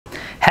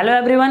Hello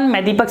everyone,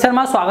 मैं दीपक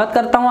शर्मा स्वागत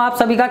करता हूं आप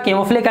सभी का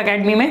केमोफ्लिक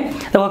एकेडमी में।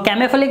 तो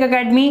केमोफ्लिक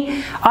एकेडमी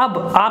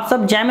अब आप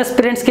सब जैम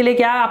एस्पिरेंट्स के लिए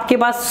क्या है, आपके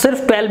पास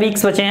सिर्फ 12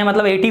 वीक्स बचे हैं,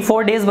 मतलब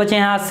 84 डेज बचे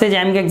हैं आज से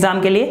जैम के एग्जाम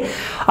के लिए।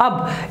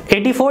 अब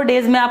 84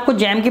 डेज में आपको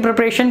जैम की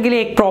प्रिपरेशन के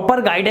लिए एक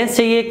प्रॉपर गाइडेंस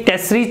चाहिए, एक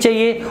टेस्ट सीरीज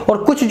चाहिए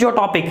और कुछ जो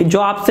टॉपिक जो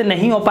आपसे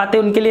नहीं हो पाते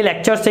उनके लिए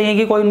लेक्चर्स चाहिए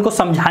कि कोई उनको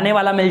समझाने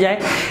वाला मिल जाए।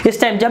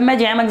 इस टाइम जब मैं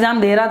जैम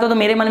एग्जाम दे रहा था तो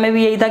मेरे मन में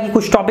भी यही था कि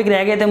कुछ टॉपिक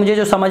रह गए थे मुझे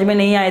जो समझ में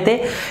नहीं आए थे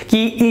कि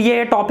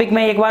ये टॉपिक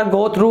मैं एक बार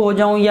गो थ्रू हो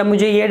जाऊं, या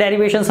मुझे ये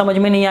डेरिवेशन समझ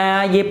में नहीं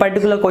आया, ये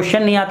पर्टिकुलर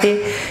क्वेश्चन नहीं आते,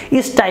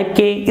 इस टाइप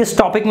के इस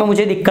टॉपिक में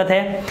मुझे दिक्कत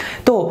है।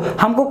 तो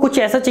हमको कुछ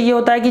ऐसा चाहिए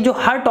होता है कि जो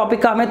हर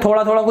टॉपिक का हमें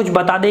थोड़ा थोड़ा कुछ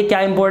बता दे, क्या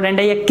इंपॉर्टेंट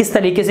है या किस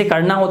तरीके से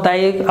करना होता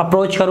है, ये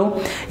अप्रोच करूं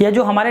या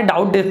जो हमारे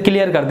डाउट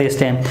क्लियर कर दे इस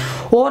टाइम।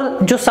 और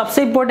जो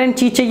सबसे इंपॉर्टेंट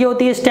चीज चाहिए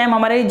होती है इस टाइम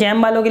हमारे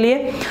जैम वालों के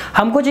लिए,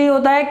 हमको चाहिए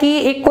होता है कि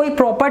एक कोई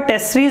प्रॉपर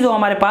टेस्ट सीरीज हो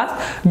हमारे पास,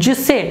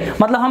 जिससे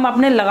मतलब हम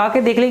अपने लगा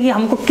के देख ले कि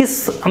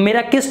हमको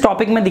मेरा किस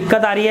टॉपिक में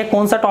दिक्कत आ रही है,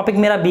 कौन सा टॉपिक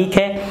मेरा वीक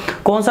है,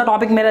 कौन सा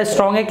टॉपिक मेरा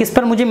स्ट्रांग है, किस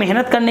पर मुझे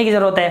मेहनत करने की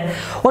जरूरत है।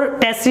 और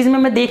टेस्ट सीरीज में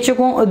मैं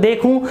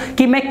देखूं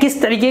कि मैं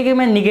किस तरीके के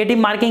मैं निगेटिव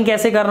मार्किंग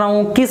कैसे कर रहा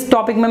हूं, किस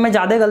टॉपिक में मैं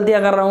ज्यादा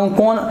गलतियां कर रहा हूं,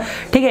 कौन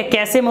ठीक है,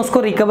 कैसे मैं उसको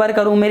रिकवर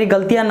करूं, मेरी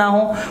गलतियां ना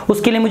हो,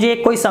 उसके लिए मुझे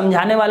एक कोई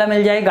समझाने वाला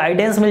मिल जाए,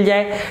 गाइडेंस मिल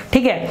जाए,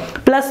 ठीक है।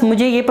 प्लस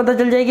मुझे ये पता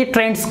चल जाए कि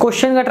ट्रेंड्स,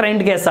 क्वेश्चन का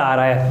ट्रेंड कैसा आ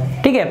रहा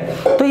है, ठीक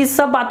है। तो इस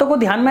सब बातों को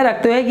ध्यान में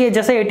रखते हुए कि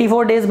जैसे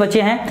 84 डेज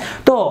बचे हैं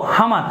तो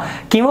हम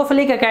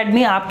केमोफ्लिक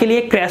एकेडमी आपके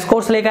लिए क्रैश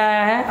कोर्स लेकर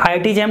आया है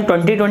IIT-JAM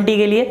 2020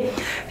 के लिए।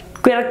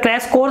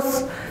 क्रैश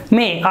कोर्स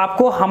में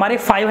आपको हमारे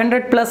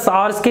 500 प्लस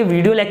आवर्स के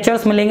वीडियो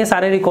लेक्चर्स मिलेंगे,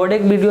 सारे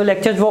रिकॉर्डेड वीडियो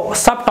लेक्चर्स, वो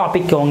सब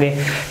टॉपिक के होंगे,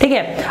 ठीक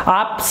है।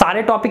 आप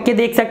सारे टॉपिक के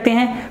देख सकते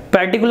हैं।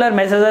 पर्टिकुलर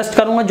मैं सजेस्ट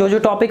करूंगा जो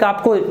टॉपिक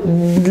आपको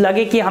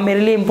लगे कि हाँ मेरे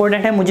लिए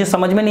इंपॉर्टेंट है, मुझे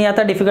समझ में नहीं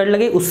आता, डिफिकल्ट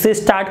लगे, उससे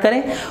स्टार्ट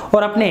करें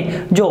और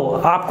अपने जो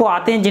आपको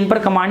आते हैं, जिन पर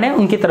कमांड है,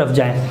 उनकी तरफ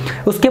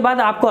जाएं। उसके बाद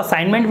आपको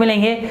असाइनमेंट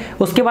मिलेंगे,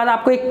 उसके बाद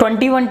आपको एक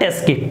 21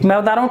 टेस्ट की,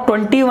 मैं बता रहा हूँ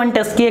 21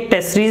 टेस्ट की एक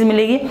टेस्ट सीरीज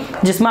मिलेगी,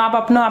 जिसमें आप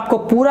अपना आपको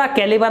पूरा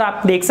कैलिबर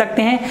आप देख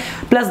सकते हैं।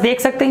 प्लस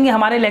देख सकते हैं कि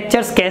हमारे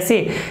लेक्चर्स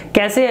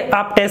कैसे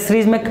आप टेस्ट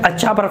सीरीज में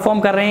अच्छा परफॉर्म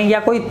कर रहे हैं, या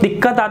कोई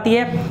दिक्कत आती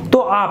है तो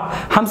आप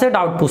हमसे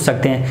डाउट पूछ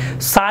सकते हैं।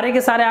 सारे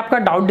के सारे आपका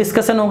डाउट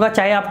डिस्कशन होगा,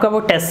 चाहे आपका वो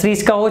टेस्ट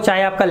सीरीज का हो,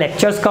 चाहे आपका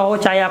लेक्चर्स का हो,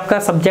 चाहे आपका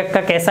सब्जेक्ट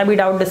का कैसा भी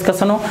डाउट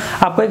डिस्कशन हो,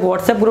 आपको एक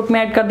व्हाट्सएप ग्रुप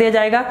में ऐड कर दिया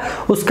जाएगा।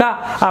 उसका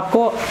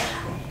आपको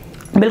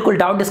बिल्कुल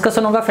डाउट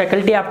डिस्कशन होगा,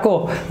 फैकल्टी आपको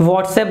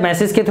व्हाट्सएप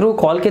मैसेज के थ्रू,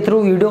 कॉल के थ्रू,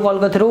 वीडियो कॉल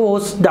के थ्रू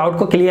उस डाउट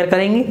को क्लियर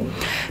करेंगी।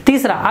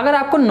 तीसरा, अगर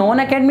आपको नॉन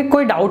एकेडमिक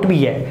कोई डाउट भी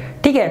है,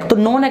 ठीक है, तो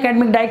नॉन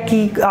एकेडमिक डाउट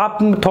की आप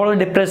थोड़ा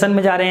डिप्रेशन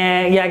में जा रहे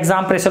हैं, या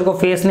एग्जाम प्रेशर को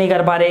फेस नहीं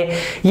कर पा रहे,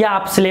 या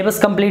आप सिलेबस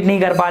कंप्लीट नहीं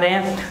कर पा रहे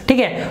हैं, ठीक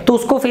है, तो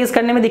उसको फेस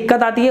करने में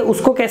दिक्कत आती है,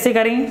 उसको कैसे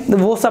करें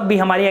वो सब भी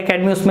हमारी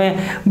एकेडमी उसमें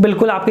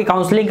बिल्कुल आपकी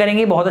काउंसलिंग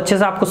करेंगी, बहुत अच्छे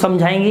से आपको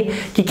समझाएंगी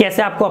कि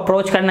कैसे आपको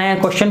अप्रोच करना है,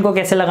 क्वेश्चन को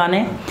कैसे लगाने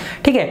हैं,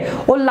 ठीक है।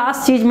 और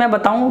लास्ट चीज मैं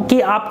बताऊं कि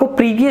आपको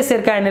प्रीवियस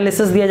ईयर का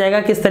एनालिसिस दिया जाएगा,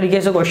 किस तरीके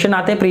से क्वेश्चन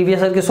आते हैं,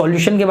 प्रीवियस ईयर के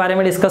सॉल्यूशन के बारे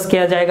में डिस्कस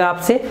किया जाएगा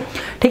आपसे,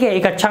 ठीक है।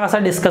 एक अच्छा खासा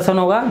डिस्कशन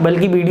होगा,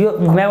 बल्कि वीडियो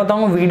मैं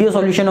बताऊंगा वीडियो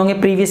सॉल्यूशन होंगे,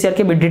 प्रीवियस ईयर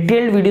के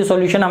डिटेल्ड वीडियो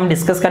सॉल्यूशन हम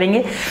डिस्कस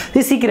करेंगे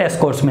इसी क्रैश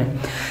कोर्स में।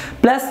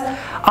 प्लस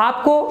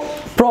आपको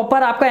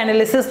प्रॉपर आपका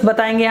एनालिसिस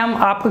बताएंगे हम,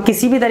 आपको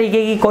किसी भी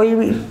तरीके की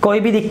कोई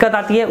भी दिक्कत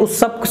आती है उस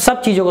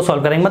सब चीजों को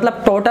सॉल्व करेंगे।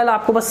 मतलब टोटल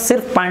आपको बस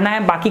सिर्फ पढ़ना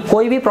है, बाकी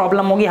कोई भी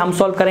प्रॉब्लम होगी हम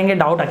सॉल्व करेंगे,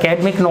 डाउट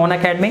एकेडमिक नॉन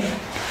एकेडमिक,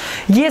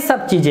 ये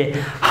सब चीजें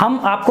हम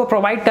आपको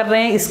प्रोवाइड कर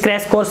रहे हैं इस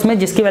क्रैश कोर्स में,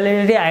 जिसकी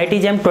वैलिडिटी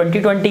IIT-JAM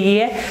 2020 की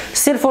है,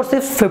 सिर्फ और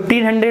सिर्फ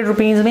 1500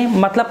 रुपीज में,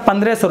 मतलब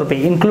 1500 रुपए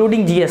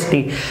इंक्लूडिंग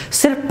GST।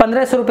 सिर्फ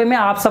 1500 रुपए में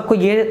आप सबको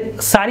ये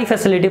सारी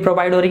फैसिलिटी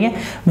प्रोवाइड हो रही है,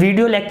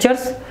 वीडियो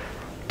लेक्चर्स,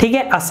 ठीक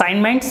है,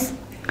 assignments,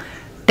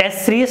 test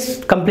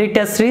series, complete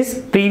test series,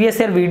 previous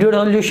year video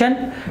solution,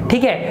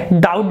 ठीक है,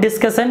 डाउट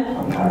डिस्कशन,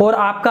 और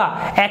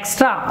आपका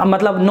एक्स्ट्रा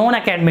मतलब नॉन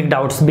एकेडमिक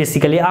डाउट्स,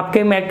 बेसिकली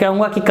आपके मैं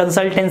कहूंगा कि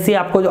कंसल्टेंसी,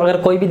 आपको अगर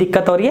कोई भी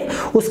दिक्कत हो रही है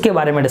उसके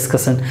बारे में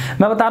डिस्कशन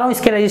मैं बता रहा हूं।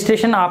 इसके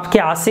रजिस्ट्रेशन आपके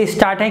आज से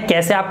स्टार्ट है,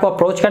 कैसे आपको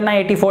अप्रोच करना है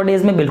 84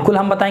 डेज में बिल्कुल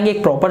हम बताएंगे,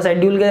 एक प्रॉपर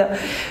शेड्यूल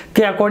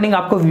के अकॉर्डिंग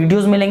आपको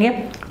वीडियोज मिलेंगे,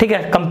 ठीक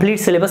है, कंप्लीट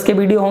सिलेबस के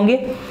वीडियो होंगे,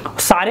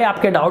 सारे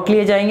आपके डाउट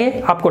लिए जाएंगे,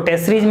 आपको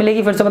टेस्ट सीरीज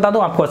मिलेगी, फिर से बता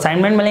दूं आपको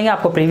असाइनमेंट मिलेंगे,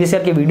 आपको प्रीवियस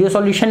ईयर के वीडियो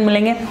सॉल्यूशन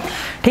मिलेंगे,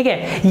 ठीक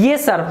है। ये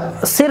सर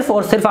सिर्फ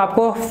और सिर्फ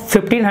आपको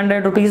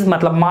 1500 रुपीज,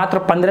 मतलब मात्र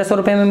 1500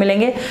 रुपए में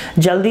मिलेंगे।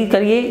 जल्दी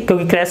करिए,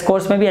 क्योंकि क्रैश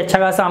कोर्स में भी अच्छा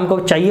खासा हमको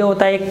चाहिए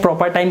होता है एक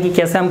प्रॉपर टाइम की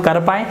कैसे हम कर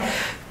पाए,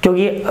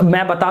 क्योंकि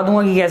मैं बता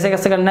दूंगा कि कैसे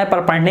कैसे करना है,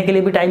 पर पढ़ने के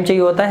लिए भी टाइम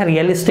चाहिए होता है।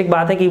 रियलिस्टिक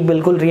बात है कि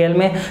बिल्कुल रियल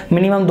में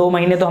मिनिमम 2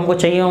 महीने तो हमको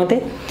चाहिए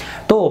होते,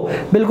 तो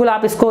बिल्कुल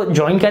आप इसको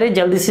ज्वाइन करें,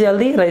 जल्दी से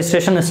जल्दी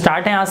रजिस्ट्रेशन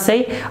स्टार्ट है आज से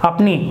ही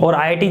अपनी, और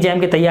IIT-JAM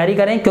की तैयारी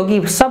करें, क्योंकि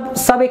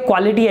सब एक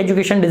क्वालिटी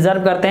एजुकेशन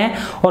डिजर्व करते हैं,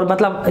 और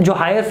मतलब जो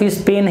हायर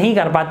फीस पे नहीं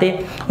कर पाते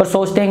और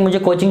सोचते हैं कि मुझे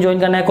कोचिंग ज्वाइन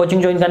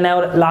करना है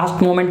और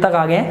लास्ट मोमेंट तक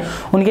आ गए हैं,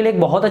 उनके लिए एक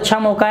बहुत अच्छा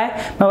मौका है।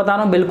 मैं बता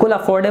रहा हूँ बिल्कुल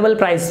affordable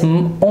price,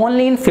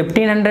 only in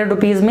 1500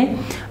 rupees में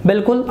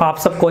बिल्कुल आप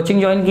सब कोचिंग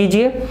ज्वाइन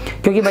कीजिए,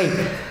 क्योंकि भाई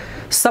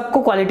सबको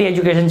क्वालिटी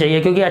एजुकेशन चाहिए,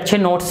 क्योंकि अच्छे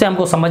नोट्स से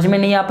हमको समझ में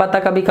नहीं आ पाता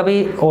कभी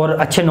कभी, और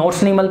अच्छे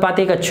नोट्स नहीं मिल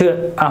पाते, एक अच्छे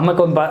हमें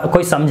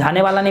कोई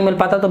समझाने वाला नहीं मिल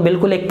पाता। तो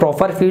बिल्कुल एक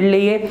प्रॉपर फील्ड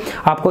लिए,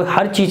 आपको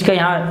हर चीज़ का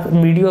यहाँ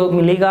वीडियो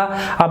मिलेगा,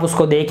 आप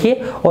उसको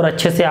देखिए और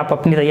अच्छे से आप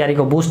अपनी तैयारी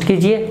को बूस्ट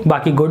कीजिए।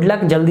 बाकी गुड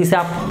लक, जल्दी से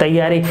आप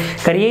तैयारी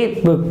करिए,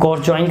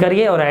 कोर्स ज्वाइन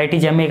करिए और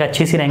IIT-JAM में एक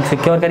अच्छी सी रैंक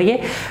सिक्योर करिए।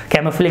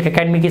 केमोफिलिक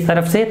एकेडमी की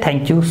तरफ से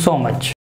थैंक यू सो मच।